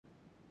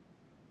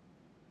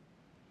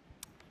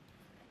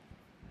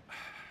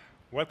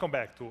welcome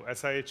back to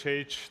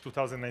SIHH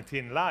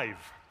 2019 Live.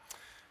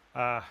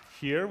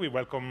 Here we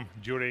welcome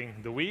during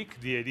the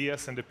week the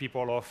ideas and the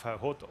people of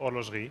haute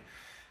horlogerie.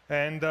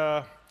 And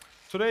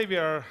today we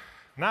are,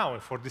 now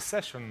for this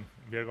session,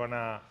 we are going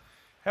to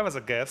have as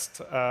a guest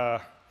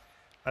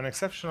an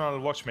exceptional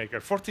watchmaker.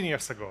 14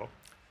 years ago,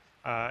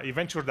 he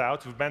ventured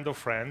out with a band of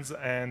friends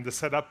and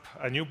set up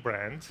a new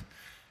brand,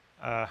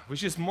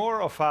 which is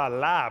more of a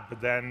lab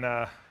than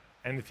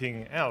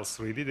anything else,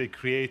 really. They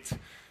create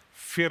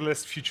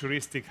fearless,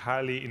 futuristic,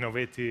 highly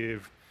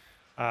innovative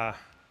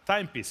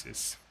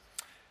timepieces.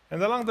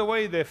 And along the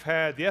way, they've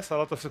had, yes, a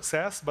lot of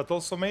success, but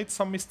also made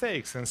some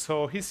mistakes. And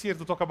so he's here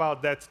to talk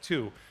about that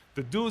too,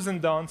 the do's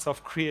and don'ts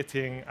of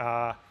creating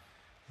a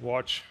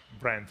watch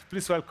brand.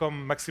 Please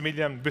welcome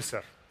Maximilian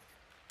Büsser.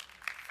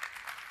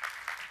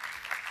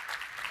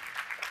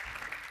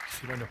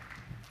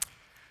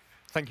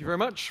 Thank you very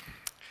much.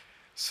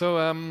 So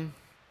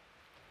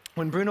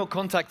when Bruno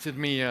contacted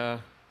me a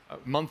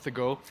month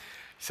ago,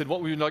 he said,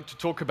 what would you like to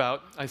talk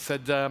about? I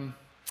said,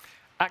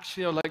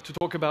 actually, I'd like to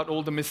talk about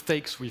all the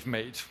mistakes we've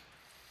made.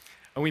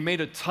 And we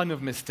made a ton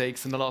of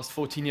mistakes in the last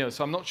 14 years,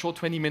 so I'm not sure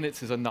 20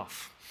 minutes is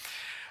enough.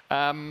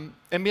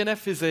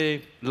 MB&F is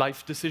a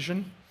life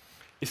decision.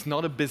 It's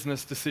not a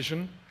business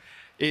decision.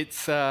 It's,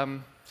 sorry,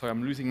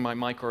 I'm losing my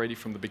mic already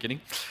from the beginning.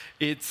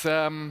 It's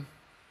a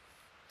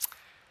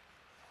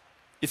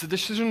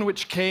decision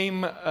which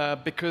came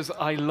because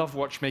I love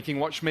watchmaking.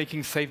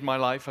 Watchmaking saved my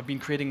life. I've been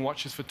creating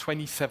watches for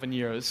 27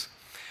 years.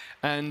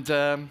 And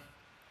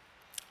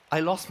I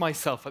lost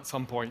myself at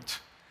some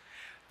point.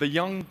 The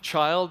young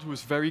child who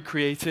was very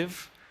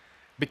creative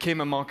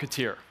became a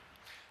marketeer.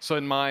 So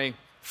in my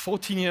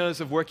 14 years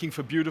of working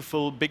for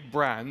beautiful, big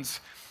brands,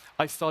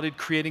 I started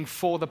creating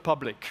for the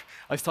public.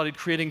 I started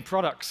creating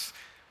products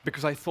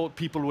because I thought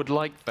people would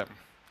like them.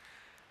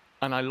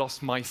 And I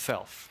lost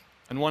myself.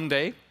 And one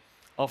day,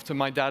 after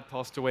my dad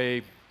passed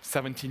away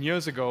 17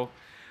 years ago,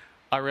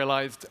 I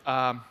realized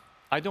I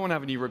don't want to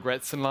have any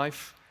regrets in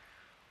life.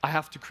 I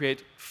have to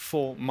create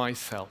for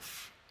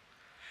myself.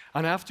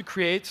 And I have to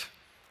create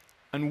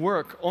and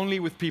work only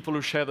with people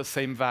who share the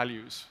same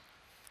values.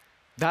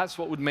 That's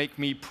what would make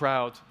me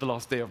proud the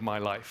last day of my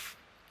life.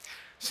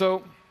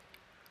 So,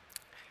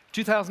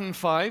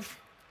 2005,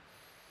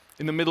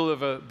 in the middle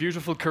of a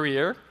beautiful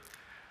career,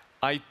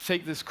 I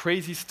take this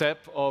crazy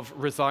step of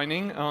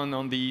resigning, and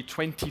on the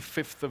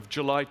 25th of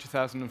July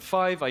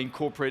 2005, I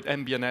incorporate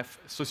MB&F,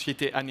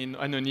 Société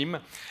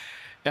Anonyme,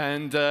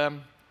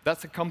 and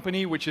that's a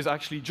company which is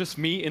actually just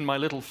me in my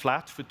little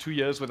flat for 2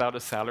 years without a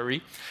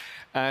salary,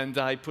 and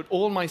I put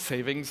all my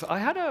savings. I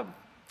had a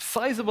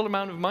sizable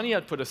amount of money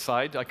I'd put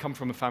aside. I come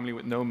from a family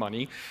with no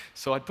money,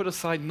 so I'd put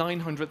aside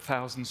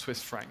 900,000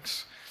 Swiss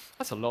francs.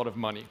 That's a lot of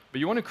money, but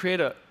you want to create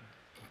a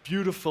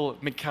beautiful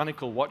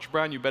mechanical watch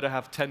brand, you better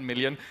have 10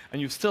 million,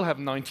 and you still have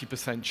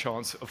 90%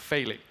 chance of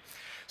failing.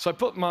 So I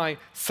put my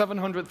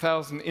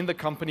 700,000 in the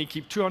company,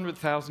 keep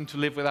 200,000 to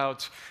live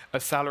without a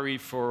salary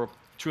for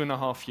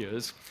 2.5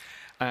 years,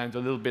 and a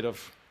little bit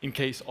of in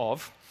case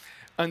of,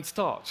 and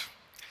start.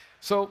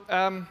 So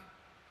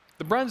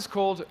the brand is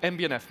called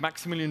MB&F,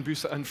 Maximilian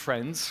Büsser and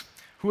Friends.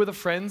 Who are the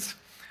friends?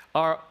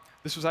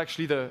 This was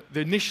actually the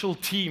initial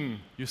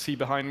team you see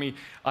behind me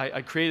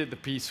I created the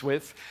piece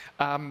with.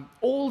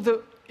 All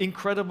the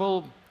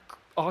incredible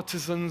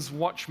artisans,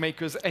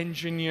 watchmakers,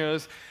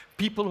 engineers,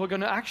 people who are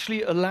going to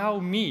actually allow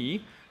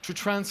me to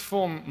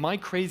transform my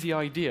crazy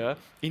idea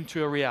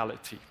into a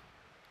reality.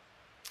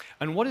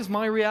 And what is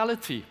my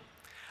reality?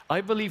 I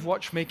believe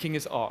watchmaking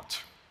is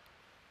art.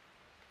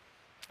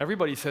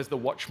 Everybody says the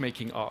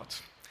watchmaking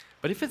art.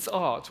 But if it's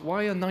art,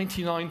 why are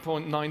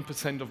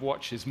 99.9% of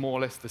watches more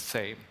or less the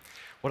same?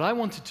 What I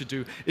wanted to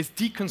do is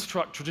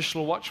deconstruct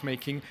traditional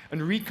watchmaking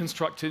and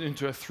reconstruct it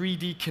into a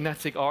 3D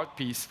kinetic art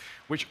piece,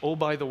 which, oh,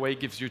 by the way,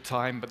 gives you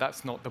time, but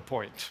that's not the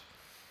point.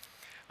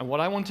 And what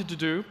I wanted to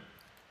do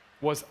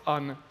was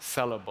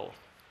unsellable.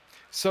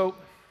 So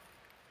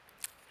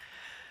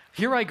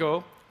here I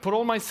go, put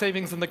all my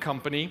savings in the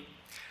company,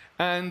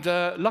 and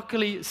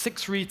luckily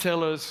 6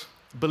 retailers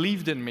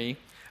believed in me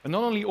and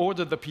not only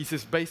ordered the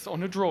pieces based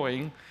on a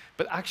drawing,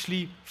 but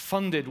actually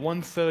funded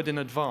 1/3 in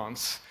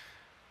advance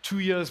 2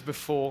 years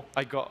before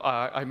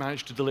I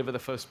managed to deliver the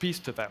first piece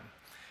to them.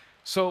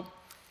 So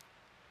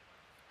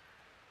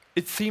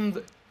it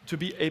seemed to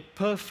be a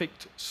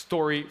perfect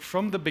story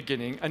from the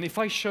beginning. And if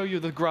I show you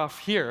the graph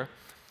here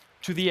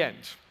to the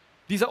end,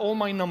 these are all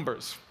my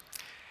numbers.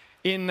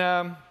 In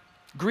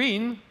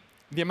green,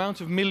 the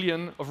amount of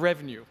million of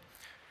revenue.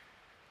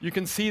 You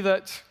can see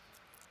that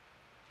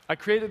I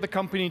created the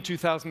company in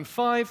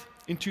 2005.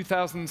 In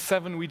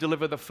 2007, we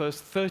delivered the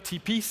first 30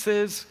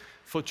 pieces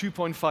for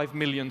 2.5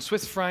 million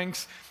Swiss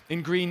francs.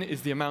 In green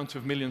is the amount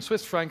of million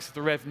Swiss francs,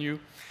 the revenue.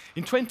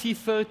 In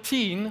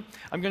 2013,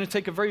 I'm going to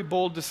take a very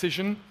bold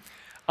decision.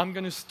 I'm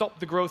going to stop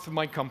the growth of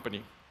my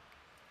company.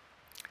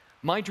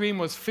 My dream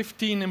was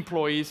 15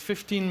 employees,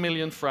 15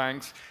 million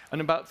francs, and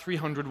about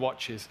 300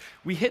 watches.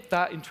 We hit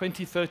that in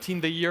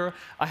 2013, the year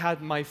I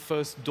had my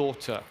first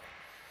daughter.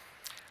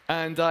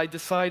 And I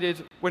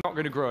decided we're not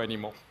going to grow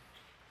anymore.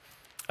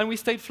 And we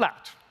stayed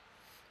flat.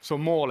 So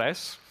more or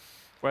less,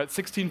 we're at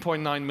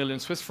 16.9 million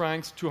Swiss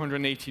francs,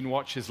 218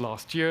 watches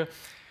last year.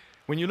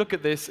 When you look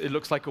at this, it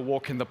looks like a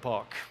walk in the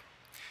park.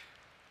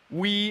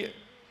 We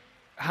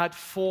had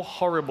 4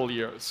 horrible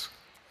years.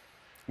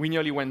 We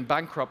nearly went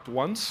bankrupt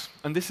once,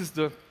 and this is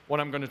what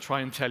I'm going to try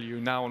and tell you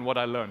now and what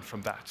I learned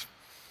from that.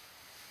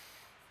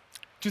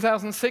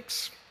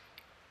 2006,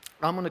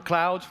 I'm on a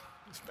cloud.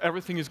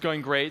 Everything is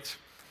going great.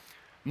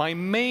 My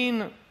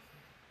main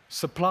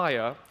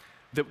supplier,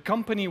 the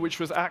company which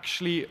was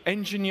actually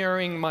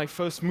engineering my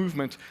first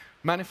movement,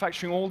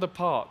 manufacturing all the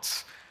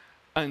parts,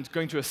 and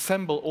going to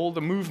assemble all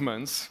the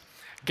movements,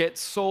 gets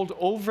sold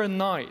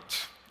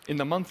overnight in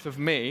the month of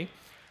May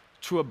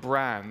to a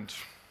brand.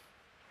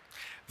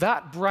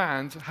 That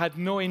brand had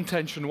no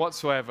intention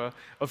whatsoever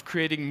of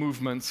creating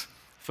movements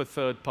for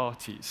third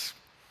parties.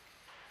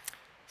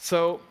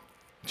 So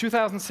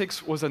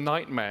 2006 was a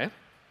nightmare.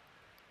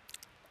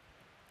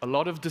 A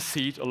lot of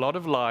deceit, a lot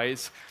of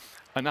lies,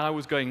 and I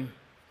was going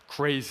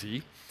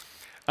crazy.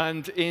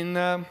 And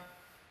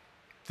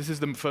this is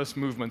the first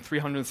movement,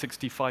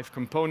 365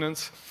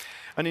 components.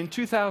 And in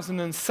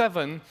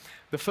 2007,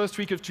 the first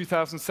week of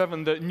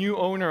 2007, the new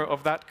owner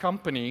of that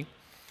company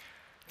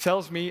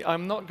tells me,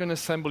 I'm not going to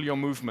assemble your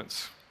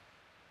movements.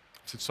 I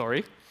said,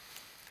 sorry?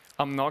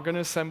 I'm not going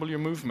to assemble your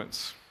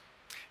movements.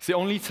 It's the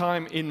only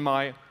time in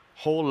my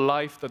whole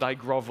life that I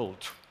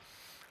groveled.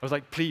 I was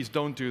like, please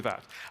don't do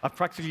that. I've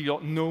practically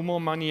got no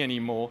more money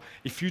anymore.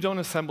 If you don't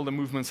assemble the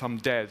movements, I'm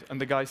dead. And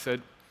the guy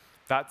said,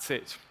 that's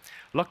it.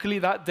 Luckily,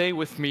 that day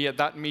with me at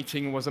that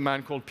meeting was a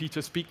man called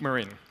Peter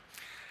Speakmarin.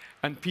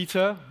 And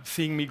Peter,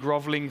 seeing me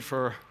groveling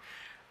for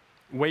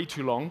way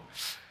too long,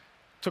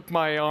 took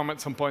my arm at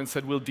some point and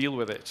said, we'll deal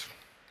with it.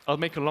 I'll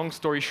make a long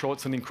story short.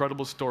 It's an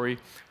incredible story.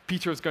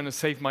 Peter is going to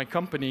save my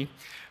company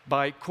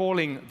by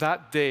calling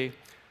that day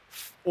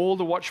all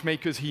the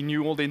watchmakers he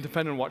knew, all the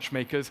independent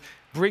watchmakers,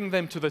 bring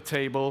them to the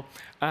table,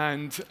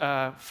 and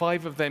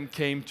 5 of them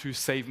came to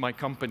save my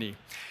company.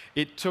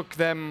 It took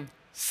them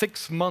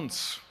 6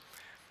 months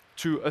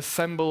to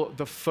assemble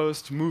the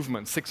first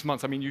movement. 6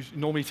 months. I mean, you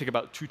normally take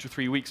about 2 to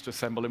 3 weeks to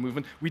assemble a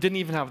movement. We didn't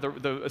even have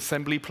the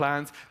assembly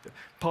plans.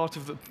 Part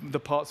of the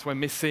parts were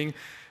missing.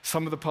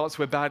 Some of the parts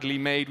were badly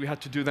made. We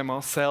had to do them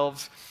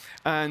ourselves.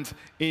 And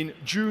in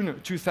June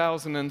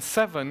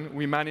 2007,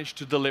 we managed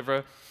to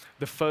deliver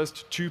the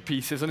first 2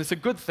 pieces. And it's a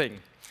good thing,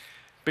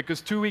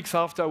 because 2 weeks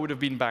after, I would have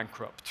been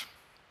bankrupt.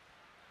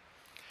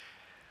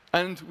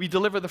 And we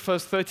delivered the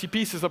first 30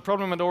 pieces. The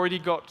problem had already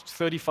got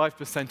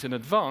 35% in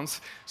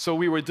advance, so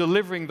we were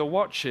delivering the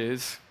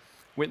watches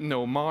with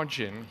no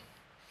margin.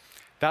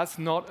 That's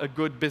not a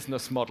good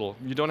business model.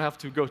 You don't have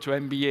to go to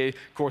MBA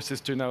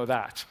courses to know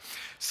that.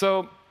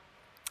 So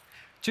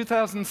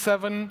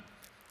 2007,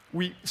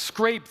 we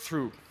scraped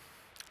through.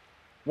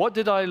 What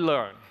did I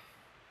learn?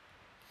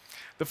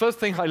 The first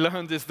thing I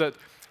learned is that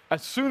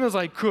as soon as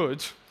I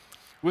could,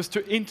 was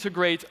to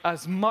integrate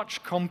as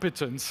much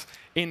competence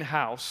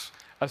in-house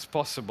as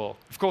possible.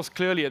 Of course,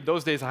 clearly, at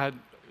those days, I had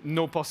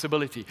no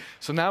possibility.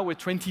 So now we're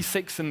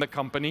 26 in the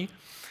company,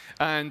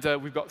 and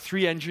we've got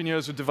 3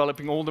 engineers who are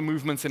developing all the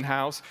movements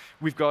in-house.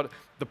 We've got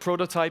the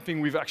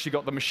prototyping. We've actually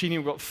got the machining.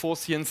 We've got 4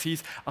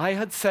 CNCs. I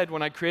had said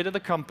when I created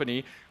the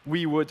company,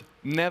 we would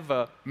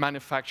never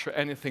manufacture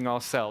anything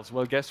ourselves.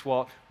 Well, guess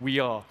what? We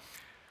are.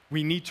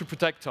 We need to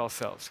protect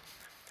ourselves.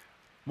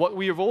 What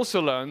we have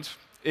also learned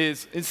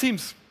is, it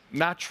seems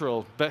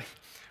natural, but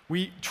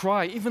we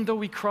try, even though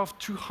we craft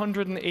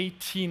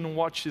 218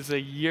 watches a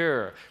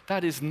year,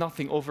 that is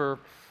nothing, over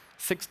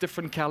 6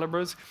 different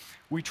calibers,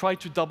 we try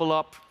to double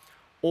up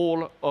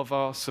all of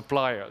our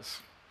suppliers,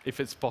 if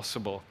it's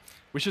possible,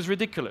 which is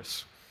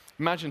ridiculous.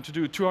 Imagine to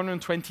do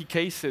 220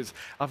 cases.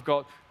 I've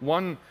got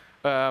one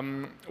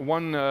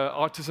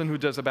artisan who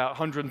does about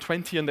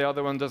 120, and the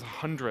other one does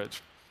 100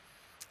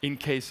 in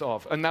case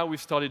of. And now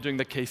we've started doing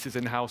the cases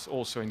in-house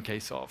also in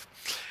case of.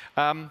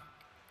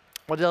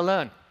 What did I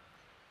learn?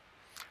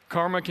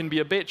 Karma can be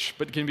a bitch,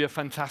 but it can be a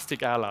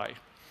fantastic ally.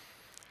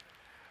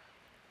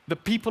 The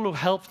people who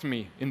helped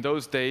me in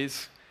those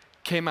days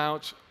came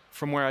out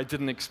from where I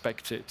didn't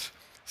expect it.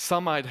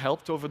 Some I'd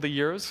helped over the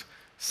years,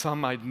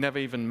 some I'd never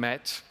even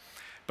met.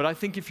 But I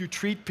think if you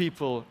treat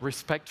people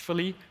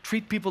respectfully,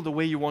 treat people the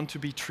way you want to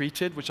be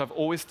treated, which I've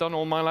always done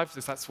all my life,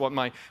 because that's what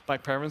my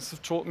parents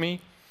have taught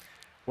me,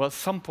 well, at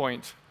some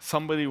point,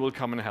 somebody will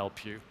come and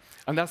help you.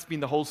 And that's been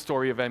the whole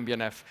story of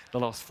MB&F the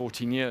last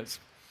 14 years.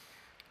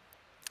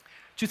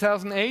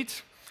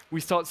 2008,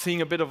 we start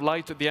seeing a bit of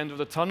light at the end of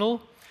the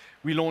tunnel.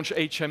 We launch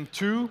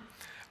HM2.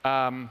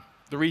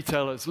 The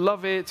retailers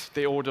love it.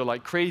 They order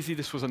like crazy.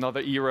 This was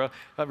another era.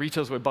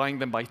 Retailers were buying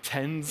them by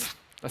tens.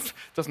 That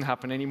doesn't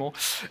happen anymore.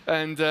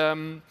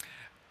 And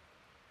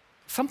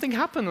something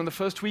happened on the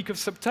first week of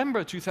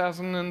September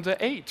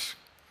 2008.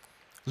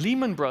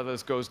 Lehman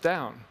Brothers goes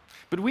down.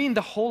 But we in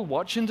the whole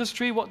watch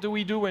industry, what do?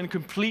 We're in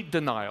complete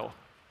denial.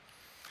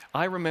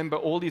 I remember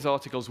all these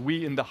articles,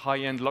 we in the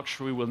high-end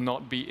luxury will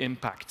not be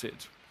impacted.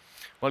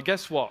 Well,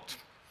 guess what?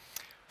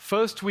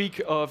 Third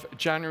week of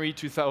January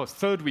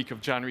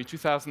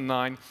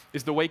 2009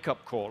 is the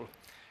wake-up call.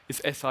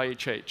 is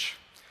SIHH.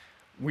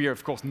 We are,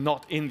 of course,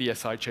 not in the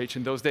SIHH.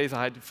 In those days,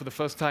 I had, for the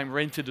first time,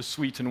 rented a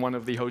suite in one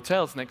of the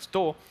hotels next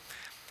door.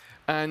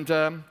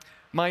 And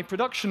my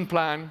production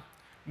plan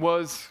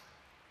was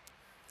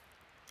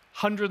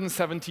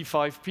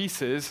 175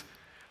 pieces,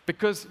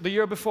 because the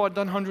year before I'd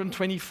done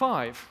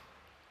 125.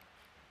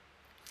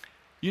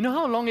 You know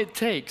how long it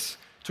takes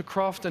to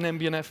craft an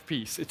MB&F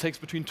piece? It takes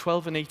between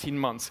 12 and 18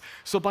 months.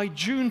 So by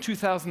June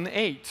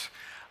 2008,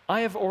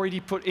 I have already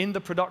put in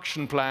the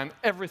production plan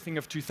everything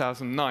of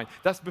 2009.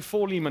 That's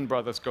before Lehman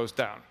Brothers goes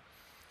down.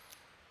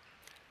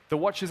 The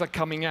watches are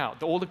coming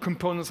out. All the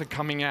components are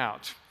coming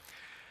out.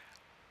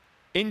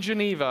 In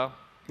Geneva,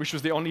 which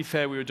was the only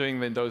fair we were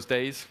doing in those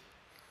days,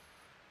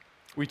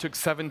 we took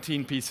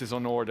 17 pieces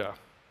on order.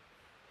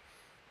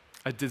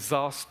 A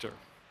disaster.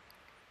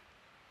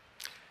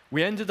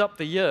 We ended up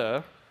the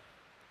year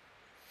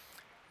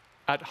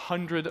at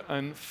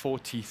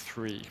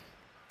 143.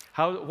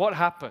 What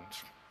happened?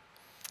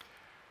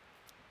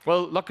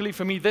 Well, luckily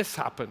for me, this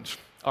happened.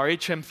 Our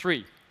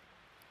HM3,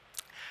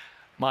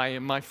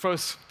 my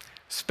first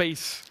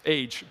space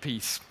age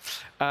piece.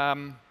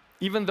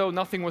 Even though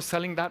nothing was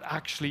selling, that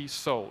actually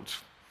sold.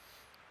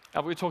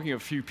 We're talking a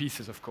few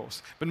pieces, of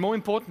course. But more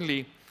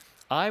importantly,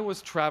 I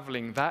was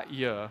traveling that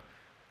year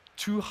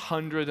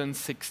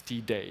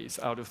 260 days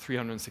out of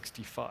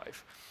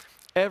 365.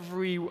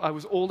 I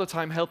was all the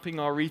time helping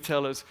our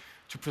retailers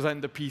to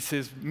present the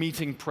pieces,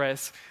 meeting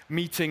press,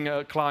 meeting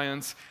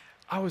clients.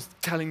 I was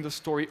telling the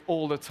story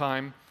all the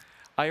time.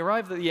 I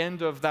arrived at the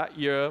end of that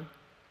year.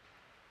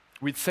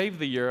 We'd saved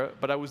the year,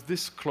 but I was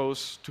this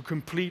close to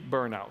complete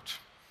burnout.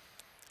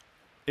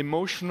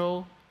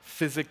 Emotional,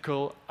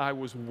 physical, I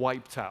was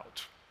wiped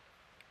out.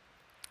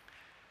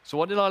 So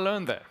what did I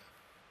learn there?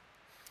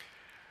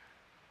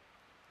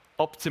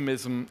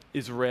 Optimism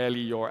is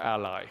rarely your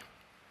ally.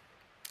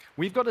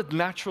 We've got a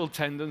natural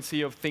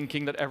tendency of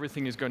thinking that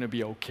everything is going to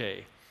be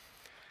okay.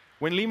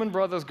 When Lehman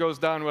Brothers goes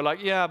down, we're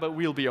like, yeah, but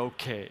we'll be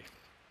okay.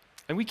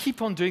 And we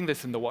keep on doing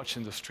this in the watch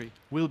industry.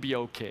 We'll be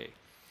okay.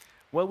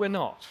 Well, we're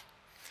not.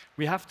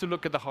 We have to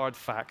look at the hard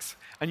facts,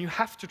 and you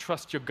have to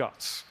trust your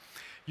guts.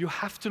 You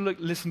have to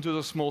listen to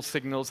the small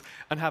signals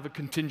and have a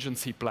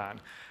contingency plan.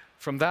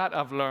 From that,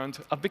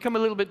 I've become a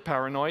little bit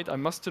paranoid, I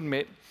must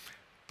admit,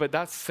 but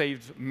that's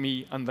saved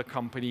me and the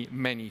company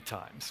many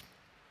times.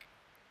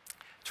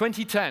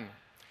 2010,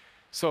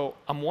 so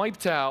I'm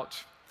wiped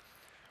out.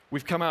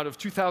 We've come out of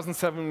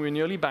 2007, we were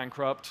nearly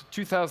bankrupt.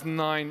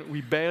 2009,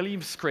 we barely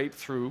scraped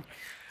through.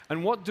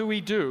 And what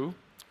do?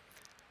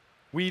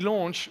 We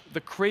launch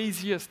the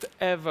craziest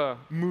ever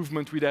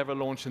movement we'd ever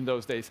launched in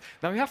those days.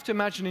 Now, you have to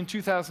imagine in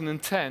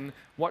 2010,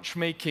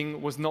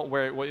 watchmaking was not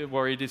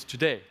where it is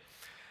today.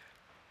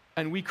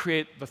 And we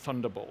create the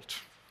Thunderbolt.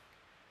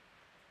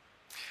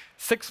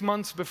 6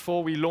 months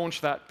before we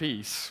launch that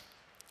piece,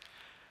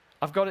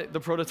 I've got the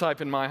prototype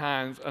in my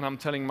hands, and I'm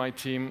telling my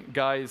team,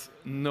 guys,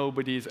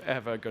 nobody's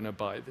ever going to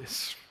buy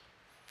this.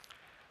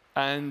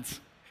 And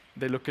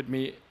they look at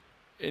me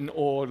in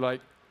awe,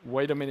 like,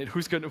 wait a minute,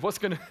 what's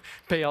going to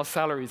pay our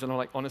salaries? And I'm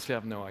like, honestly, I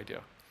have no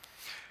idea.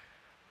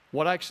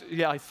 What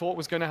I thought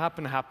was going to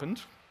happen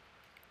happened.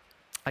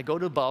 I go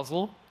to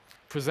Basel,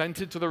 present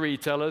it to the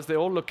retailers. They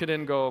all look at it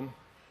and go, do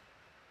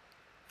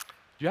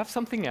you have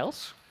something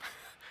else?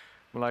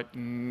 I'm like,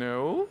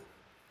 no.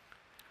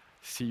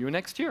 See you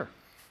next year.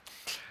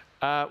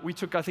 We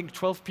took, I think,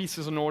 12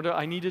 pieces on order.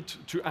 I needed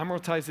to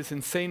amortize this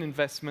insane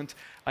investment.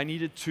 I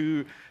needed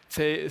to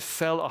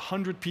sell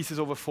 100 pieces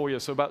over 4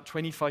 years, so about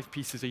 25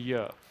 pieces a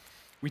year.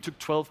 We took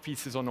 12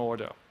 pieces on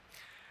order.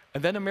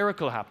 And then a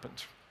miracle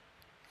happened.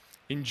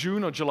 In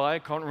June or July, I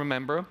can't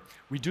remember,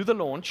 we do the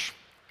launch.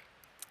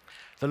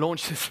 The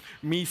launch is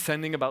me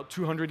sending about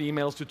 200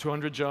 emails to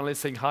 200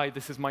 journalists saying, hi,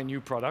 this is my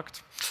new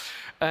product.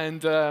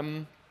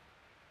 And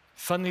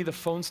suddenly the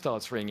phone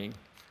starts ringing.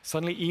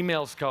 Suddenly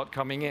emails start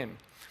coming in.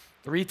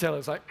 The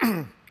retailer's like,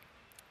 do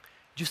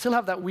you still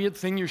have that weird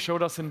thing you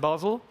showed us in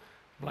Basel?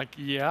 I'm like,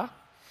 yeah.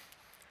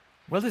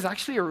 Well, there's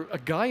actually a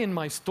guy in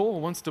my store who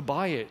wants to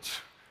buy it.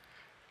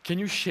 Can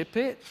you ship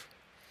it?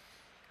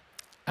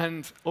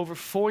 And over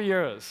 4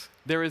 years,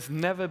 there has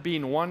never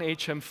been one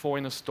HM4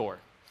 in a store.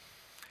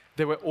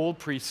 They were all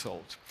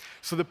pre-sold.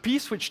 So the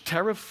piece which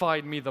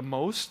terrified me the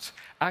most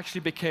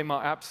actually became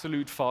our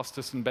absolute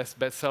fastest and best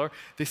bestseller.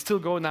 They still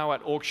go now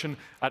at auction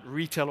at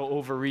retail or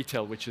over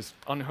retail, which is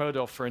unheard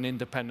of for an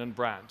independent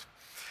brand.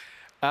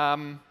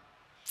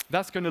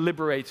 That's going to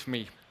liberate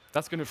me.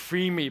 That's going to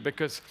free me,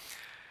 because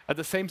at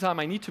the same time,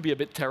 I need to be a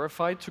bit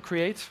terrified to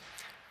create,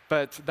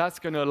 but that's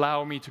going to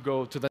allow me to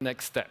go to the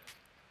next step.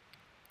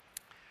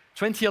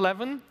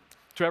 2011,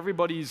 to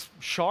everybody's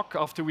shock,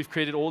 after we've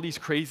created all these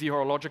crazy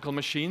horological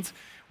machines,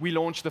 we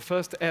launched the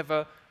first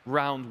ever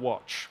round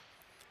watch.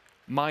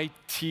 My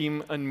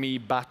team and me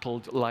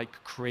battled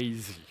like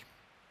crazy.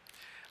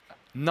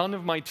 None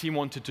of my team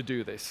wanted to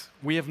do this.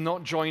 We have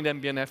not joined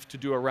MB&F to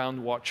do a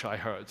round watch, I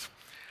heard.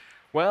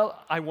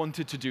 Well, I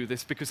wanted to do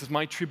this because it's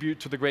my tribute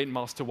to the great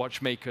master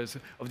watchmakers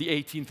of the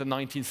 18th and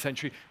 19th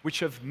century, which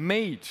have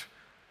made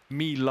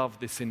me love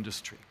this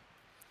industry.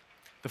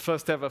 the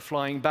first ever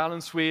flying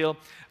balance wheel.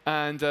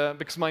 And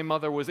because my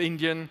mother was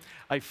Indian,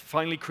 I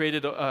finally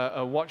created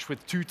a watch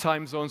with 2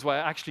 time zones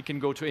where I actually can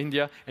go to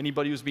India.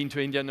 Anybody who's been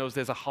to India knows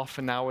there's a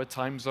half-an-hour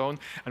time zone.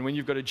 And when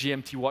you've got a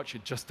GMT watch,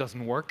 it just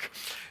doesn't work.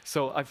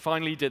 So I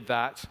finally did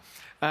that.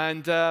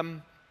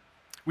 And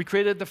we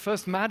created the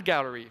first Mad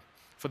Gallery.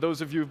 For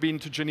those of you who've been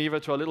to Geneva,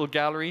 to our little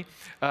gallery,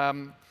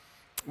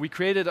 we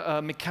created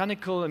a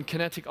mechanical and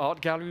kinetic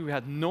art gallery. We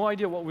had no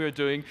idea what we were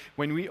doing.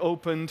 When we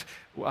opened,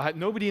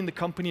 nobody in the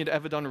company had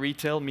ever done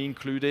retail, me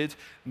included.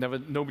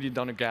 Nobody had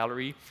done a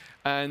gallery.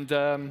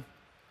 And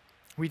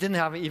we didn't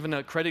have even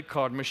a credit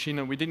card machine,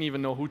 and we didn't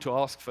even know who to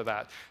ask for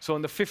that. So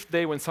on the 5th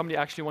day, when somebody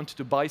actually wanted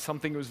to buy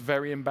something, it was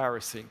very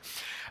embarrassing.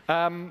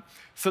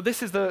 So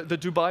this is the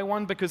Dubai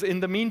one, because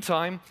in the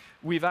meantime,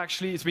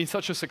 it's been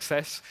such a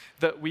success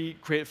that we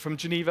created from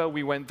Geneva.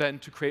 We went then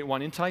to create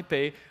one in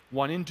Taipei,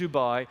 one in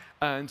Dubai,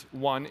 and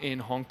one in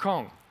Hong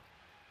Kong.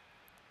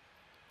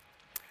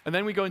 And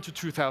then we go into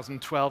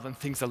 2012, and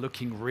things are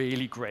looking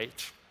really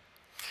great.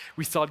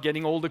 We start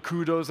getting all the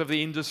kudos of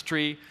the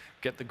industry,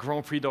 get the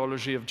Grand Prix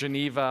d'Horlogerie of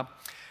Geneva.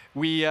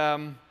 We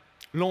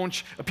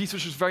launch a piece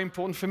which was very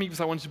important for me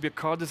because I wanted to be a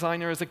car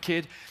designer as a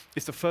kid.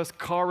 It's the first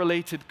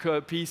car-related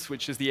piece,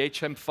 which is the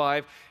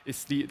HM5.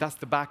 That's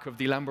the back of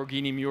the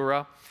Lamborghini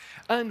Miura.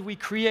 And we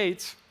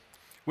create,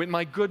 with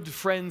my good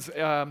friends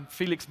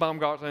Felix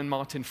Baumgartner and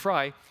Martin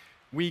Frey,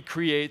 we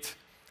create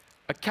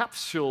a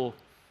capsule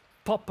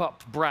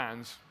pop-up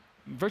brand.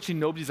 Virtually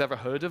nobody's ever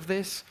heard of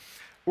this.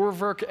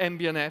 Urwerk,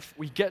 MB&F,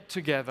 we get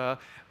together,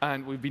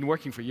 and we've been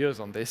working for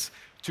years on this,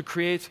 to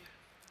create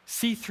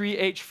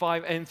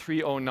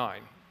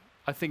SIHH2019.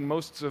 I think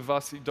most of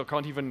us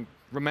can't even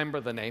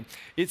remember the name.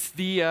 It's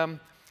the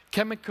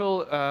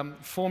chemical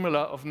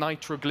formula of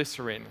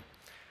nitroglycerin.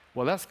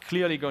 Well, that's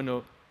clearly going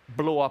to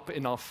blow up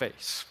in our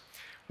face.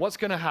 What's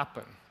going to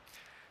happen?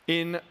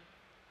 In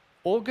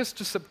August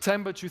to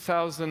September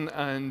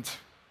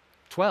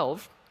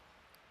 2012,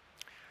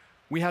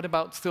 we had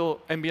about,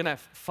 still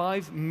MB&F,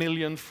 5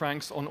 million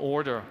francs on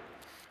order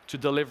to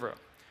deliver.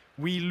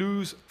 We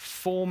lose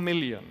 4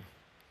 million.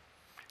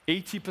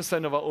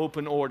 80% of our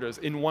open orders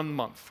in 1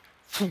 month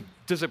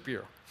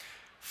disappear.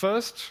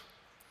 First,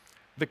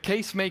 the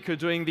case maker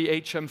doing the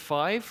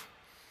HM5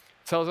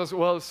 tells us,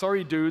 well,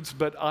 sorry, dudes,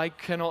 but I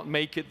cannot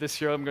make it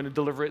this year. I'm going to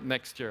deliver it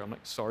next year. I'm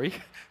like, sorry?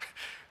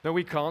 No,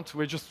 we can't.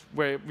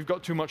 We've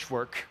got too much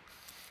work.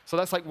 So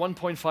that's like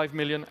 1.5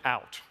 million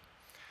out.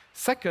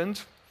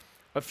 Second,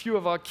 a few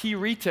of our key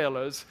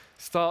retailers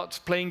start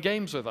playing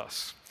games with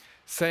us,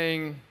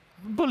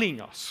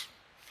 bullying us.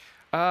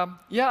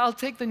 Yeah, I'll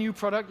take the new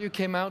product you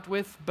came out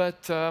with,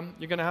 but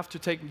you're going to have to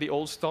take the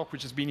old stock,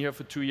 which has been here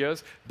for 2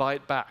 years, buy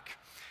it back.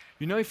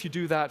 You know, if you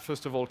do that,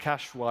 first of all,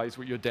 cash-wise,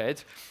 you're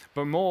dead.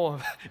 But more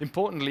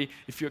importantly,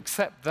 if you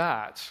accept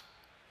that,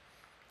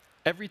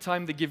 every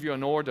time they give you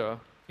an order,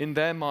 in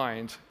their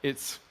mind,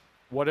 it's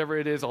whatever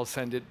it is, I'll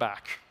send it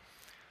back.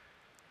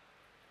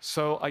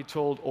 So I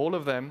told all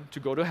of them to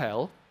go to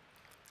hell,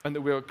 and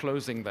that we were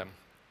closing them.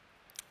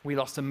 We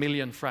lost 1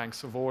 million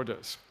francs of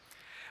orders.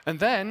 And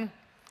then,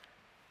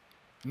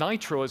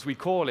 Nitro, as we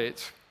call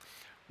it,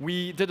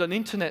 we did an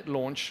internet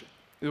launch.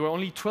 There were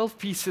only 12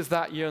 pieces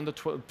that year and the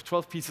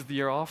 12 pieces the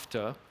year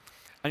after,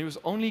 and it was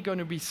only going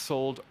to be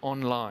sold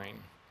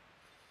online.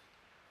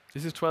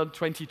 This is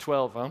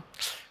 2012, huh?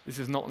 This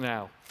is not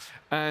now.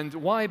 And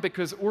why?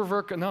 Because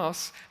Urwerk and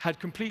us had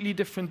completely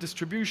different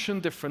distribution,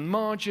 different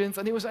margins,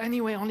 and it was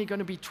anyway only going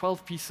to be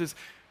 12 pieces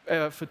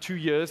for 2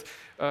 years.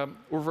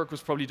 Urwerk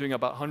was probably doing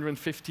about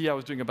 150, I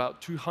was doing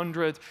about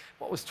 200.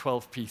 What was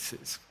 12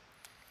 pieces?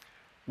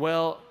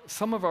 Well,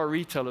 some of our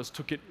retailers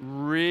took it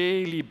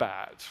really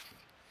bad.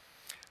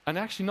 And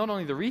actually, not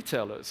only the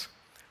retailers,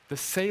 the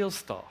sales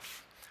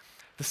staff.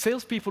 The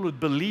salespeople who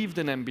believed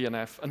in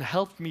MB&F and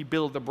helped me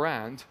build the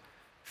brand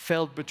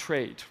felt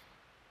betrayed.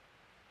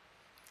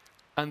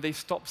 And they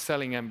stopped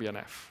selling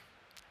MB&F,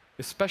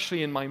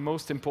 especially in my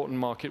most important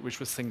market, which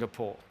was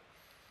Singapore.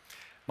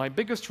 My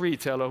biggest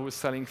retailer, who was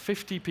selling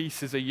 50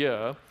 pieces a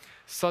year,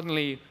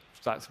 suddenly,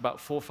 that's about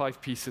 4 or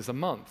 5 pieces a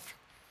month,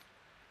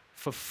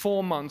 for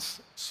 4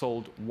 months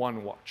sold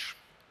 1 watch.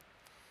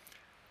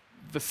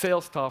 The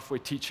sales staff were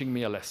teaching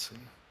me a lesson.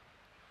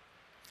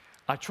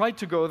 I tried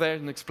to go there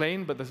and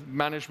explain, but the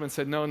management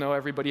said, no, no,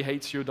 everybody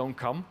hates you, don't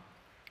come.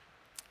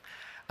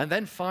 And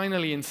then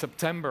finally, in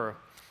September,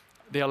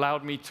 they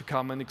allowed me to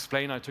come and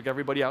explain. I took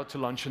everybody out to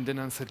lunch and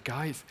dinner and said,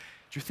 guys,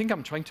 do you think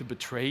I'm trying to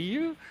betray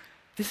you?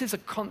 This is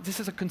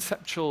a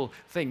conceptual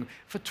thing.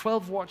 For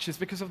 12 watches,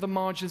 because of the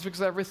margins,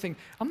 because of everything,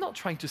 I'm not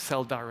trying to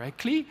sell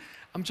directly.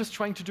 I'm just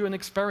trying to do an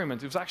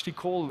experiment. It was actually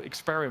called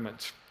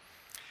experiment.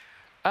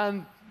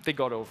 And they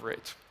got over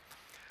it.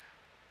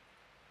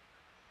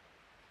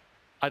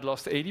 I'd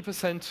lost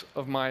 80%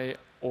 of my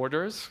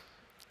orders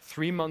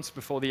 3 months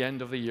before the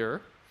end of the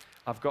year.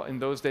 I've got, in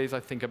those days,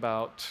 I think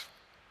about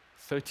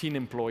 13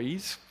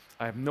 employees.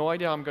 I have no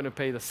idea how I'm going to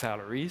pay the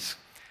salaries.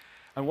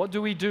 And what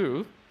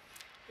do?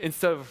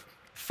 Instead of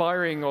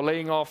firing or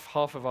laying off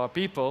half of our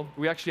people,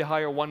 we actually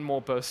hire 1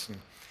 more person.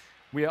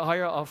 We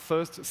hire our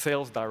first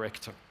sales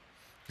director.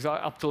 Because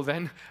up till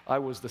then, I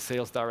was the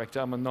sales director.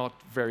 I'm not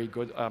very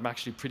good. I'm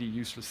actually pretty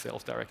useless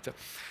sales director.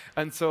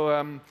 And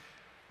so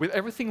with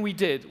everything we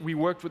did, we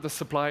worked with the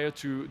supplier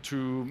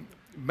to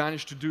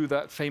manage to do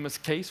that famous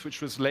case,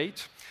 which was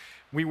late.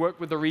 We worked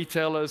with the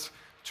retailers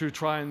to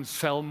try and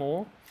sell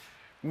more.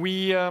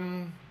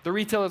 The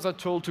retailers are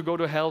told to go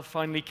to hell,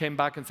 finally came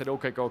back and said,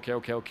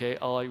 okay,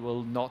 I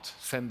will not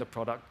send the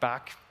product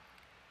back.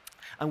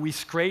 And we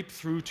scraped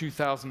through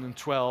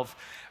 2012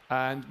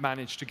 and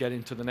managed to get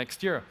into the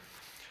next year.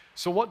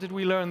 So what did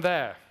we learn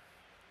there?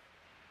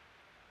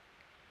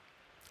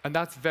 And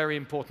that's very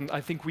important.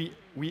 I think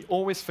we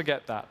always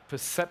forget that.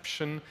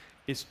 Perception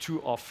is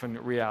too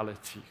often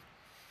reality.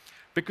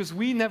 Because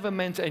we never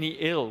meant any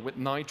ill with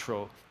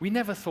Nitro. We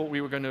never thought we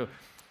were going to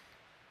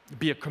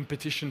be a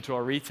competition to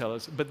our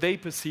retailers, but they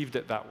perceived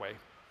it that way.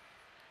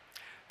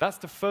 That's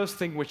the first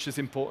thing which is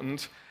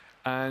important.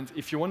 And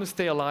if you want to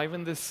stay alive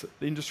in this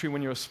industry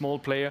when you're a small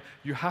player,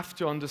 you have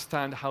to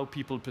understand how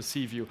people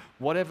perceive you,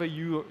 whatever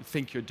you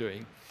think you're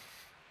doing.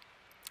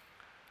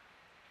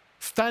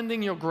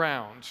 Standing your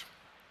ground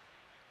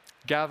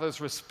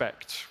gathers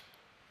respect.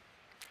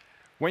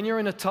 When you're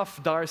in a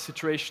tough, dire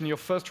situation, your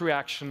first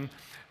reaction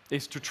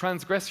is to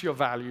transgress your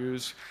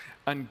values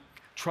and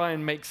try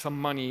and make some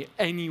money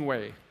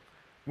anyway.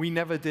 We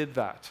never did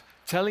that.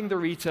 Telling the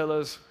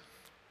retailers,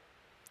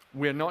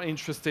 we're not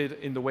interested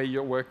in the way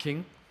you're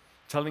working,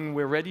 telling them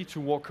we're ready to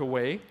walk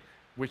away,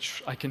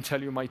 which I can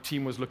tell you my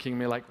team was looking at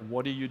me like,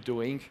 what are you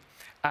doing?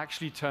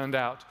 Actually turned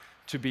out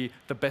to be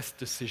the best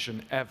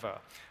decision ever.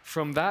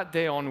 From that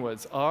day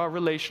onwards, our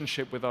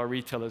relationship with our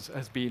retailers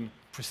has been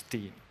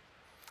pristine.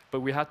 But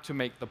we had to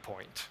make the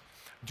point.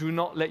 Do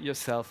not let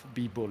yourself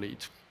be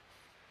bullied.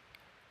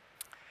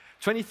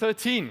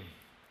 2013,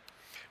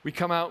 we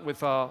come out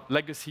with our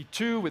Legacy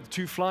 2 with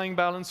 2 flying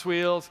balance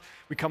wheels.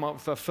 We come out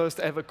with our first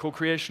ever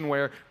co-creation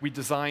where we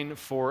design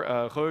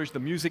for Rouge the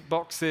music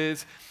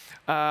boxes.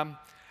 And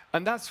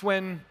that's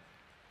when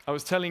I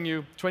was telling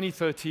you,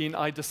 2013,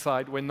 I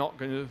decide we're not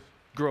going to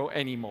grow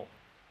anymore.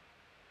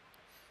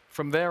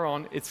 From there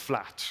on, it's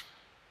flat.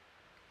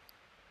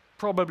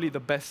 Probably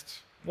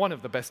one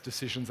of the best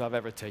decisions I've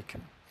ever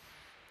taken.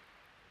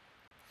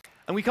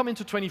 And we come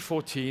into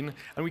 2014,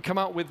 and we come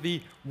out with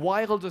the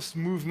wildest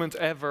movement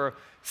ever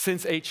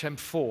since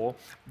HM4,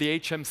 the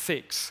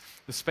HM6,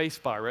 the Space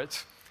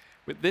Pirate,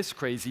 with this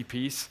crazy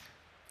piece.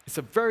 It's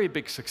a very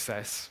big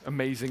success,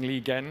 amazingly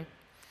again.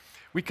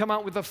 We come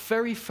out with the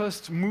very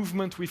first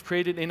movement we've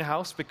created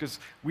in-house, because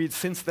we'd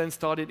since then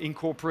started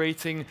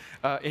incorporating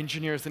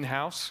engineers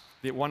in-house,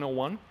 the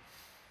 101.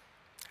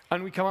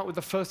 And we come out with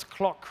the first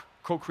clock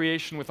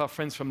co-creation with our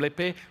friends from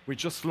Lepe. We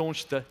just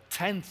launched the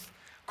 10th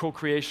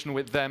co-creation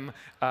with them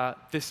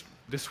this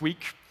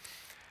week.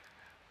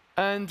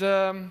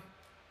 And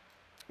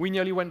we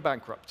nearly went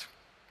bankrupt.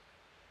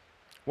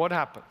 What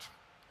happened?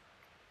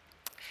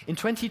 In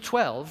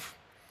 2012,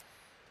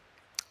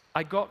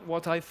 I got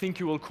what I think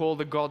you will call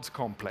the God's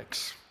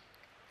complex.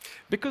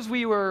 Because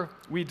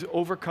we'd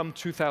overcome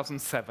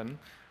 2007,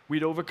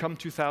 we'd overcome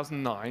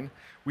 2009,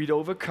 we'd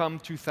overcome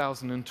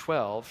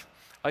 2012,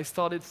 I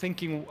started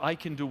thinking I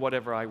can do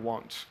whatever I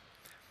want.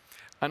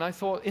 And I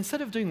thought,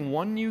 instead of doing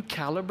one new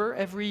caliber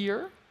every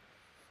year,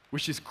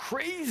 which is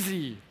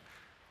crazy,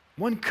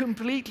 one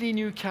completely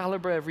new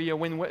caliber every year,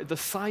 when the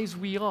size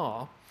we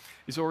are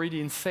is already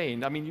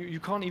insane. I mean, you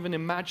can't even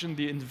imagine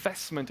the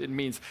investment it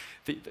means.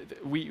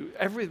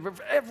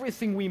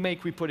 Everything we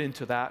make, we put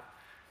into that.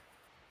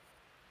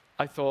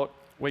 I thought,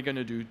 we're going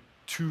to do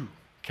 2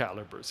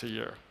 calibers a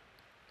year.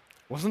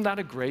 Wasn't that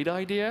a great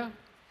idea?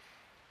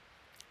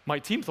 My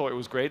team thought it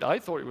was great. I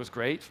thought it was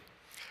great.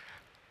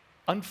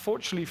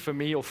 Unfortunately for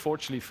me, or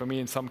fortunately for me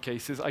in some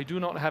cases, I do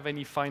not have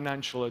any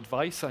financial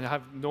advice. I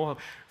have no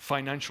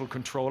financial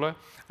controller,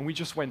 and we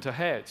just went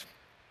ahead.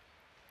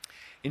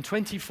 In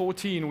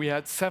 2014, we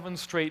had 7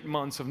 straight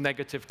months of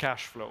negative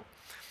cash flow,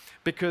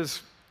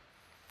 because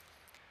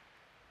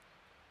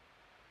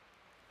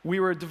we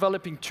were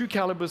developing 2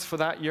 calibers for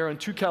that year and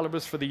 2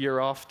 calibers for the year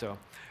after.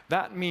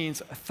 That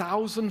means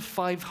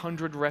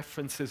 1,500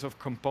 references of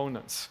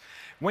components.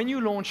 When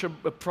you launch a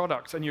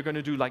product and you're going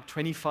to do like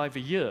 25 a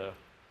year,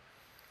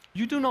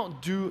 you do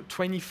not do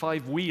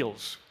 25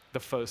 wheels the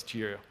first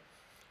year.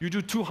 You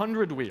do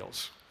 200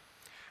 wheels.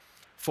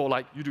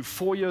 You do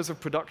 4 years of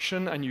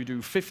production, and you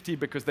do 50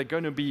 because they're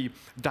going to be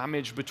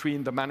damaged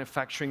between the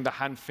manufacturing, the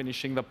hand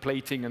finishing, the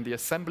plating, and the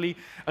assembly,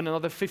 and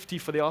another 50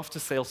 for the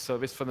after-sales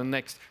service for the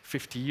next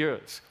 50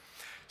 years.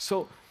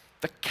 So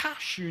the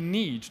cash you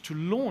need to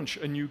launch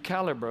a new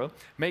caliber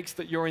makes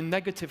that you're in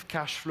negative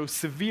cash flow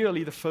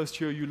severely the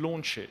first year you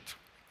launch it.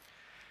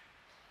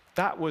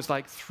 That was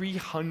like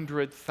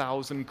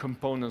 300,000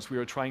 components we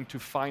were trying to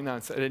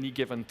finance at any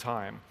given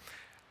time,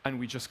 and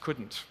we just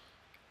couldn't.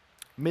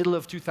 Middle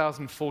of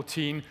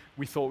 2014,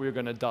 we thought we were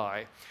going to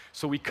die.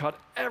 So we cut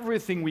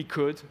everything we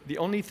could. The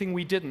only thing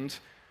we didn't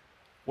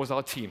was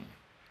our team.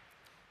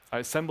 I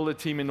assembled a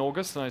team in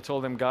August, and I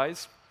told them,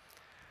 guys,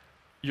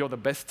 you're the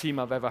best team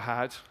I've ever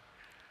had.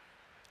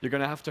 you're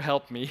going to have to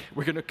help me.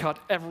 We're going to cut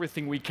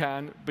everything we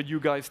can, but you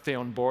guys stay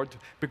on board.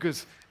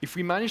 Because if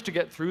we manage to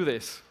get through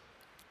this,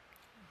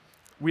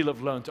 we'll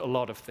have learned a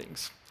lot of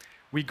things.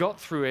 We got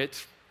through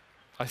it.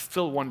 I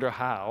still wonder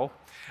how.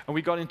 And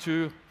we got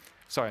into,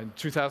 in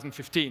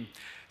 2015.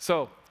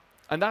 So,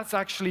 and that's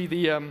actually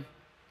the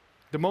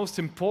most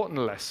important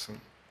lesson.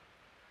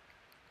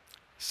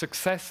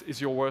 Success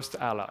is your worst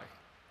ally.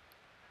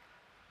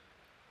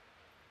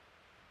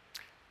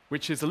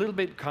 Which is a little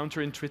bit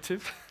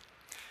counterintuitive.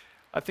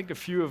 I think a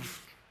few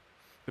of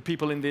the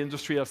people in the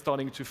industry are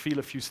starting to feel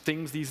a few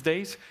stings these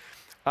days.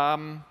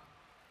 When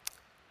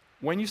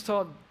you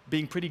start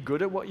being pretty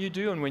good at what you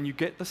do, and when you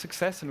get the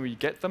success and when you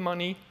get the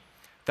money,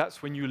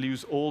 that's when you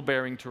lose all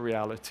bearing to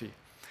reality.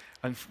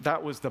 And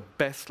that was the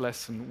best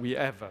lesson we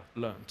ever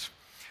learned.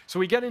 So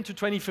we get into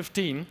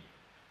 2015,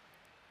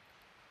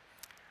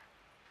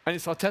 and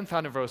it's our 10th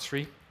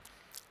anniversary.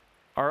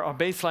 Our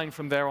baseline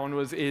from there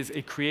onwards is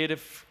a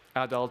creative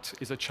adult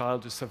is a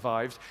child who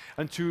survived.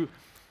 And to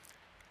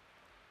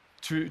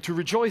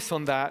rejoice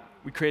on that,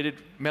 we created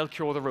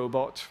Melchior the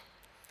robot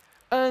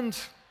and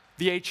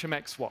the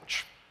HMX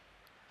watch.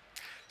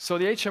 So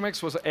the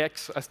HMX was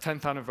X as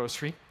 10th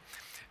anniversary.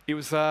 It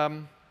was,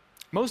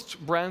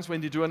 most brands,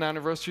 when they do an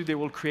anniversary, they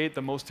will create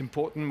the most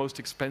important, most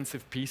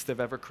expensive piece they've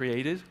ever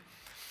created.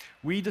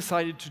 We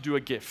decided to do a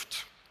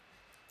gift.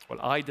 Well,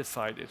 I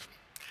decided.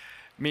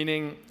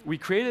 Meaning, we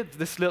created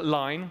this little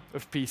line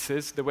of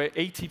pieces. There were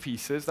 80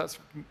 pieces. That's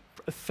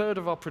a third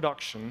of our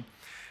production.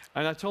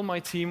 And I told my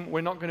team,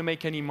 we're not going to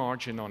make any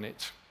margin on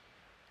it.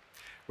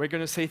 We're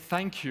going to say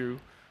thank you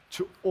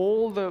to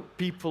all the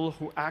people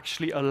who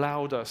actually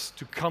allowed us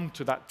to come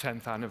to that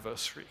 10th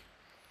anniversary.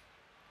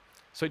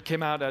 So it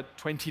came out at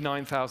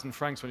 29,000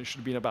 francs when it should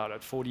have been about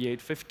at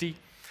 48.50.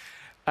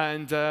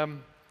 And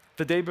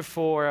the day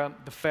before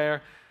the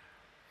fair,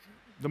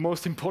 the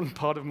most important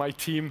part of my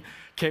team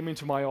came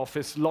into my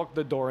office, locked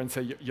the door, and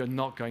said, "You're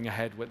not going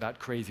ahead with that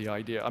crazy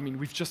idea. I mean,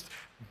 we've just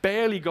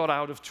barely got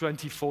out of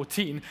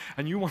 2014,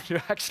 and you want to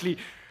actually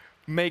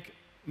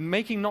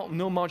making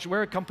no margin."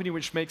 We're a company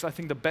which makes, I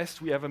think, the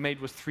best we ever made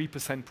was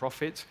 3%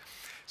 profit.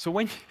 So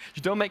when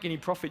you don't make any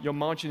profit, your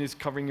margin is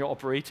covering your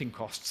operating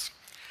costs.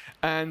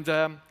 And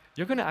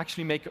you're going to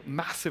actually make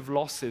massive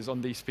losses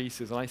on these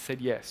pieces. And I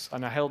said yes,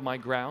 and I held my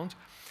ground.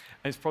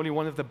 And it's probably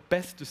one of the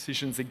best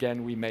decisions,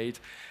 again, we made.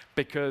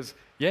 Because,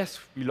 yes,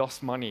 we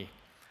lost money.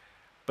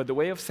 But the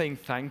way of saying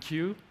thank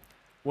you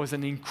was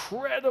an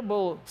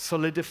incredible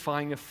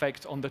solidifying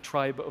effect on the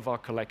tribe of our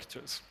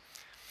collectors.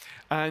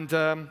 And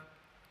so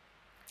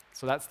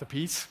that's the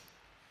piece.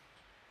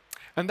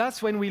 And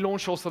that's when we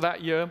launched also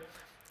that year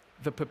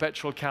the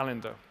perpetual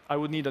calendar. I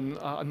would need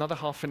another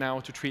half an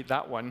hour to treat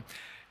that one.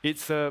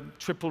 It's a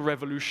triple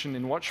revolution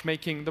in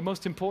watchmaking. The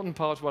most important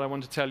part, what I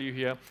want to tell you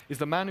here, is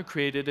the man who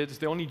created it is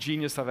the only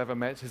genius I've ever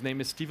met. His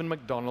name is Stephen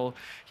McDonnell.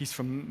 He's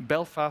from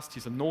Belfast.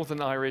 He's a Northern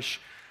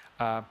Irish,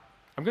 I'm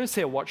going to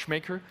say a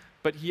watchmaker,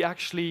 but he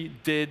actually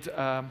did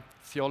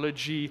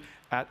theology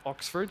at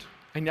Oxford,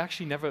 and he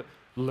actually never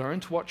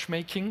learned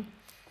watchmaking.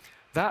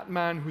 That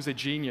man, who's a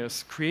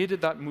genius,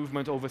 created that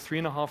movement over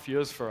 3.5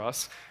 years for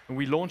us, and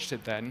we launched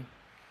it then.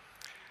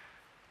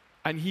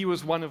 And he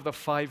was one of the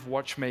 5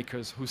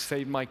 watchmakers who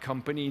saved my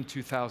company in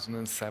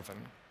 2007.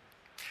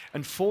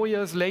 And 4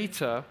 years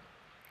later,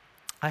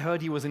 I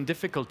heard he was in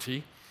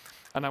difficulty,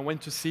 and I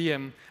went to see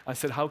him. I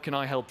said, "How can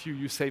I help you?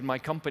 You saved my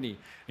company."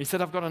 And he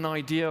said, "I've got an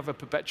idea of a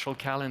perpetual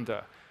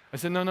calendar." I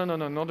said, No,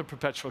 not a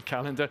perpetual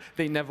calendar.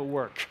 They never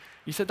work."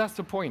 He said, "That's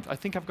the point. I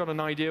think I've got an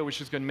idea which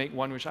is going to make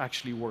one which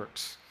actually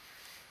works."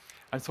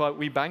 And so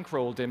we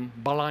bankrolled him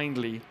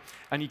blindly,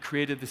 and he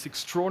created this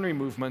extraordinary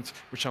movement,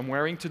 which I'm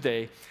wearing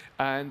today.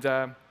 And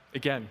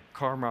again,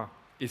 karma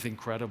is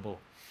incredible.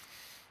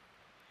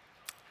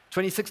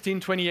 2016,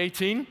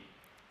 2018,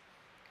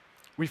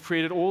 we've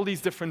created all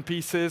these different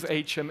pieces,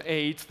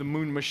 HM8, the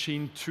Moon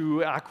Machine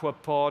 2,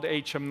 Aquapod,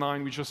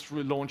 HM9, we just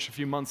relaunched a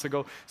few months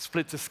ago,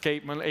 Split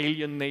Escapement,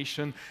 Alien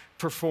Nation,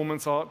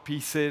 performance art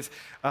pieces,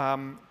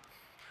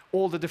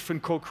 all the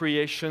different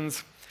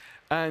co-creations.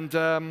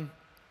 And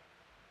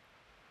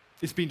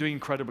it's been doing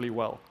incredibly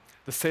well.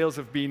 The sales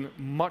have been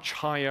much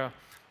higher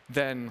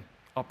than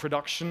our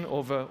production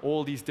over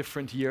all these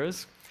different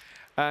years.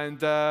 And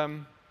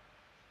the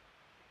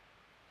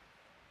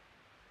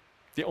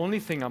only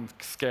thing I'm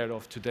scared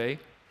of today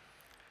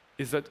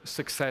is that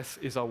success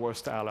is our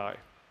worst ally.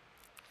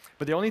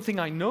 But the only thing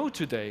I know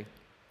today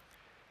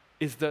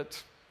is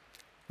that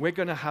we're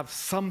going to have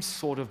some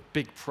sort of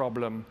big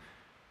problem.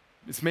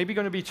 It's maybe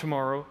going to be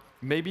tomorrow,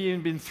 maybe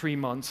in 3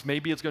 months,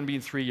 maybe it's going to be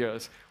in 3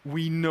 years.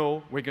 We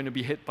know we're going to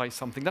be hit by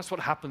something. That's what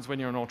happens when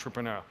you're an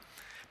entrepreneur.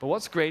 But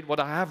what's great,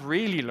 what I have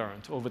really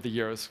learned over the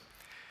years,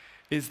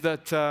 is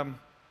that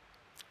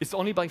it's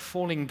only by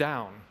falling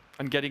down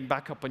and getting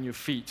back up on your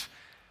feet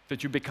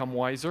that you become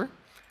wiser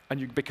and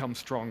you become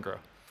stronger.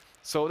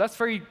 So that's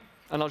very,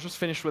 and I'll just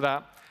finish with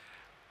that.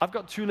 I've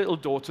got 2 little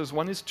daughters.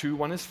 One is 2,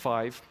 one is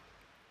 5.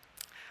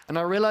 And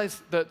I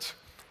realized that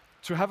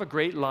to have a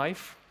great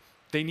life,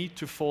 they need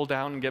to fall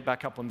down and get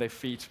back up on their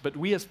feet. But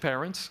we as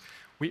parents,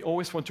 we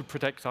always want to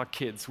protect our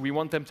kids. We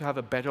want them to have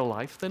a better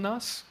life than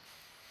us,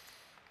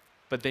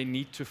 but they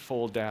need to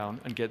fall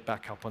down and get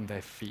back up on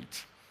their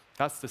feet.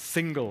 That's the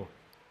single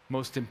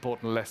most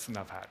important lesson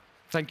I've had.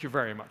 Thank you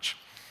very much.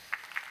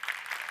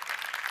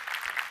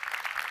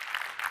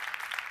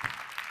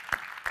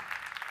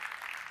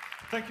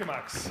 Thank you,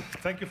 Max.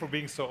 Thank you for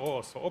being so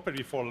open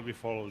before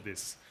all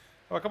this.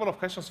 I have a couple of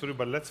questions for you,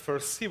 but let's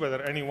first see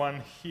whether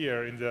anyone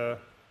here in the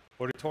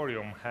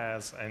auditorium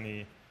has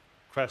any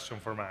question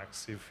for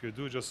Max. If you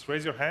do, just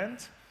raise your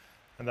hand,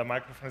 and the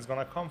microphone is going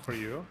to come for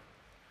you.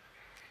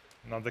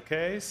 Not the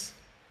case.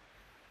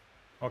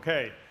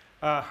 OK.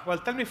 Well,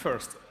 tell me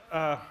first,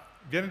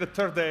 we're in the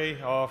third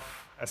day of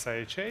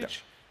SIHH. Yeah.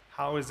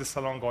 How is the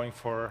salon going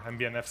for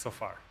MB&F so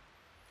far?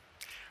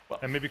 Well,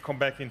 and maybe come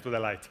back into the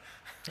light.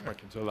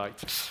 Back into the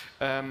light.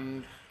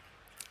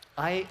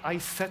 I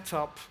set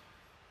up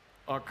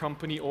our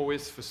company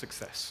always for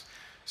success.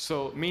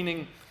 So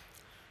meaning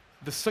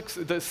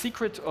the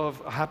secret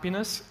of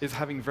happiness is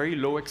having very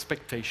low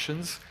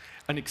expectations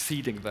and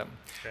exceeding them.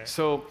 Okay.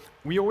 So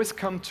we always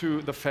come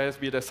to the fairs,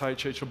 be it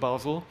SIHH or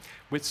Basel,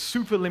 with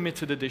super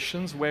limited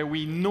editions where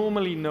we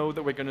normally know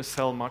that we're going to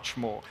sell much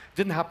more.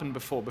 Didn't happen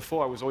before.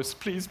 Before I was always,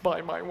 please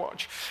buy my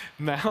watch.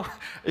 Now,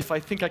 if I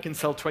think I can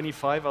sell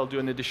 25, I'll do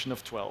an edition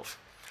of 12.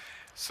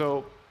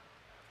 So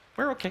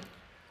we're OK.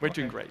 We're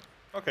doing great.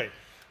 OK.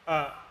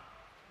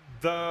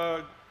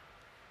 The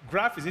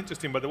graph is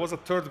interesting, but there was a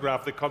third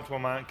graph that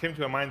came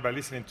to my mind by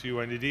listening to you,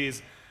 and it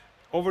is,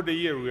 over the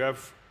year, we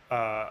have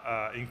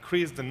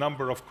increased the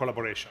number of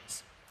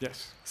collaborations.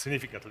 Yes.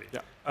 Significantly.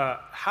 Yeah.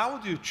 How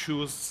do you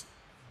choose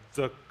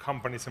the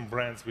companies and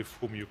brands with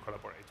whom you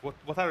collaborate?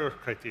 What are your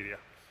criteria?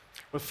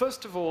 Well,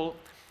 first of all,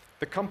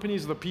 the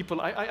companies, the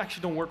people, I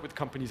actually don't work with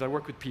companies, I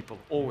work with people,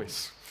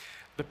 always.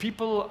 The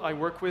people I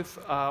work with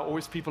are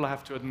always people I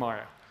have to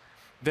admire.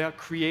 They are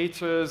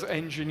creators,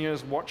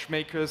 engineers,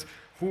 watchmakers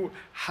who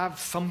have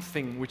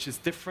something which is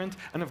different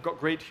and have got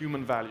great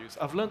human values.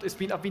 I've learned,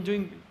 I've been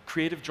doing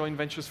creative joint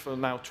ventures for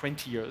now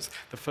 20 years.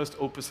 The first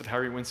opus at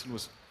Harry Winston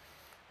was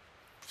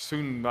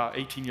soon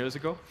 18 years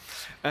ago.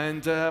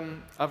 And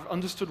I've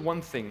understood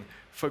one thing.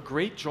 For a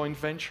great joint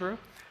venture,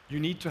 you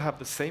need to have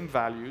the same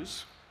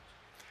values.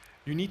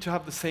 You need to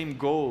have the same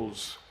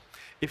goals.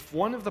 If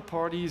one of the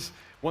parties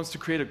wants to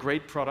create a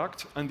great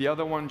product and the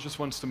other one just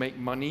wants to make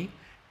money,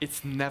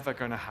 it's never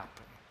going to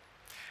happen.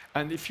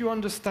 And if you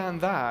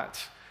understand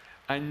that,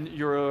 and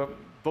you're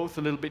both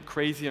a little bit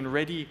crazy and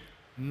ready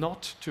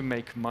not to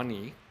make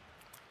money,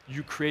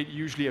 you create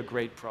usually a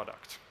great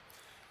product.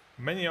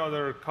 Many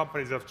other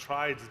companies have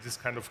tried this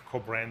kind of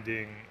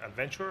co-branding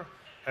adventure,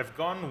 have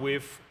gone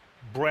with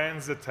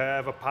brands that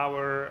have a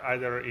power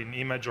either in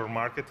image or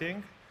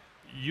marketing.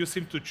 You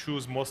seem to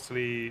choose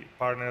mostly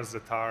partners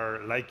that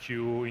are like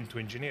you into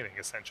engineering,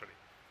 essentially.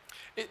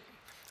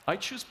 I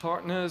choose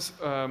partners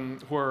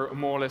who are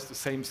more or less the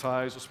same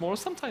size or smaller,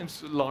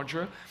 sometimes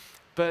larger,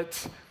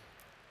 but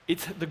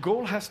the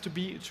goal has to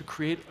be to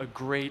create a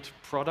great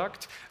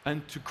product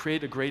and to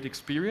create a great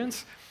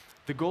experience.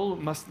 The goal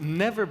must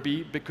never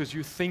be because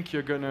you think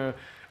you're going to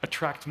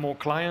attract more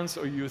clients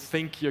or you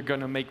think you're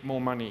going to make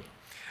more money.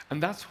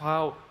 And that's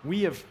how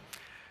we have...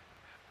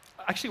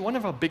 Actually, one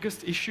of our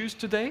biggest issues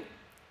today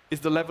is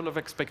the level of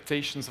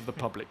expectations of the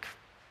public.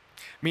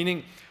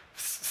 Meaning,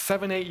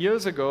 7, 8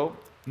 years ago,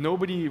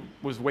 nobody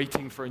was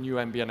waiting for a new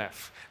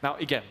MB&F. Now,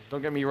 again,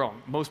 don't get me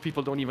wrong, most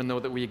people don't even know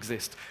that we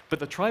exist. But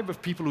the tribe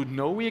of people who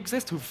know we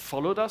exist, who've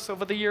followed us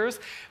over the years,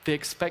 they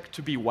expect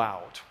to be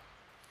wowed.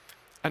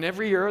 And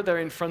every year, they're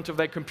in front of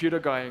their computer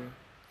going,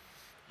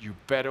 you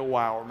better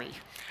wow me.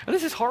 And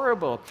this is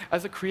horrible.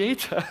 As a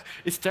creator,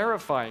 it's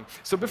terrifying.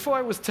 So before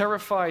I was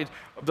terrified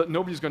that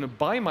nobody's going to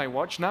buy my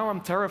watch, now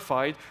I'm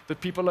terrified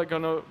that people are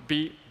going to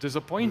be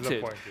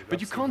disappointed.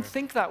 But you can't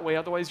think that way,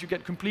 otherwise you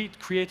get complete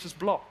creator's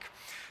block.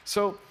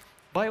 So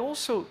by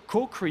also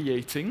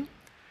co-creating,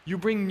 you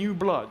bring new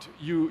blood,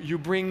 you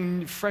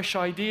bring fresh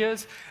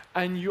ideas,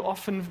 and you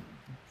often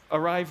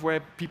arrive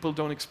where people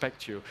don't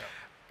expect you.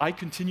 Yeah. I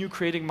continue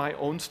creating my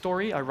own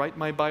story. I write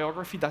my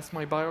biography. That's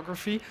my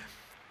biography.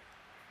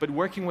 But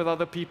working with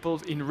other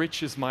people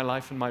enriches my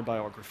life and my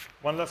biography.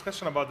 One last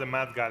question about the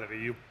Mad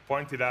Gallery. You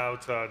pointed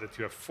out that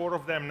you have 4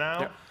 of them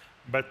now. Yeah.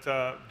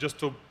 But just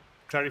to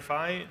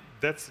clarify,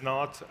 that's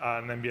not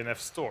an MB&F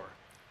store.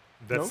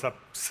 That's a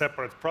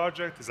separate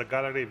project. It's a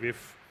gallery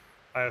with,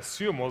 I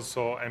assume,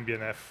 also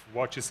MB&F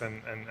watches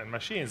and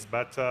machines.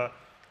 But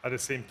at the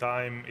same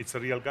time, it's a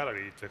real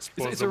gallery to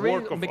explore the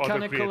work of other creators. It's a real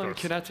mechanical and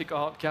kinetic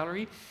art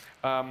gallery.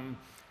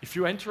 If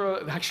you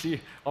enter,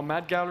 actually, on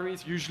Mad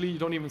galleries, usually you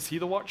don't even see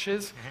the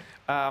watches.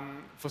 Mm-hmm.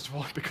 First of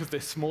all, because they're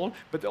small,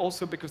 but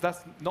also because that's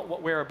not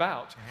what we're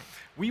about.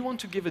 Mm-hmm. We want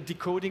to give a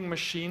decoding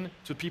machine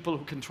to people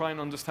who can try and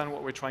understand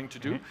what we're trying to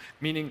do,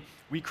 meaning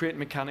we create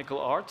mechanical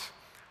art,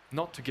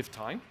 not to give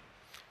time.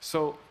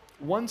 So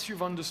once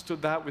you've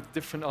understood that with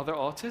different other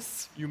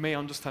artists, you may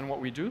understand what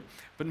we do.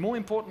 But more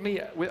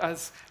importantly,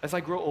 as I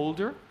grow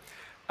older,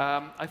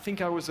 I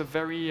think I was a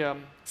very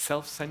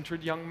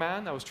self-centered young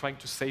man. I was trying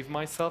to save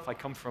myself. I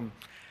come from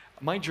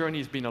my journey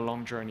has been a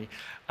long journey.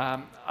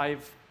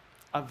 I've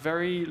a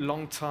very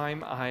long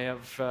time, I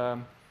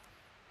have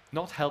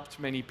not helped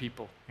many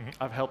people.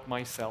 I've helped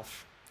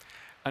myself.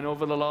 And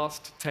over the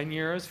last 10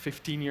 years,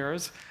 15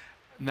 years,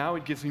 now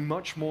it gives me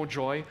much more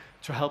joy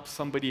to help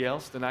somebody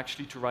else than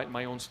actually to write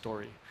my own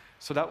story.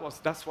 So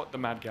that's what the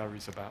Mad Gallery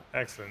is about.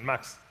 Excellent.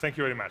 Max, thank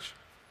you very much.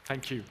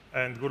 Thank you.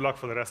 And good luck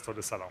for the rest of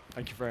the salon.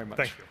 Thank you very much.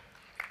 Thank you.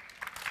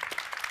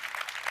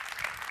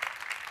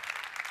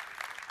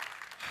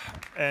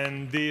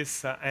 And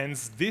this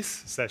ends this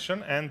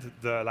session and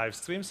the live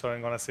stream. So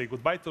I'm going to say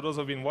goodbye to those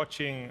who have been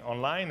watching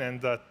online,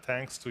 and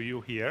thanks to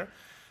you here.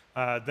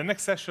 The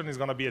next session is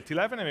going to be at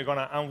 11, and we're going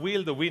to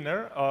unveil the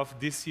winner of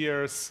this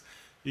year's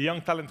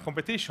Young Talent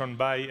Competition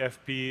by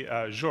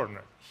FP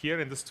Journal here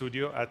in the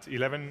studio at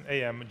 11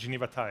 a.m.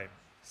 Geneva time.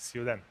 See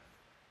you then.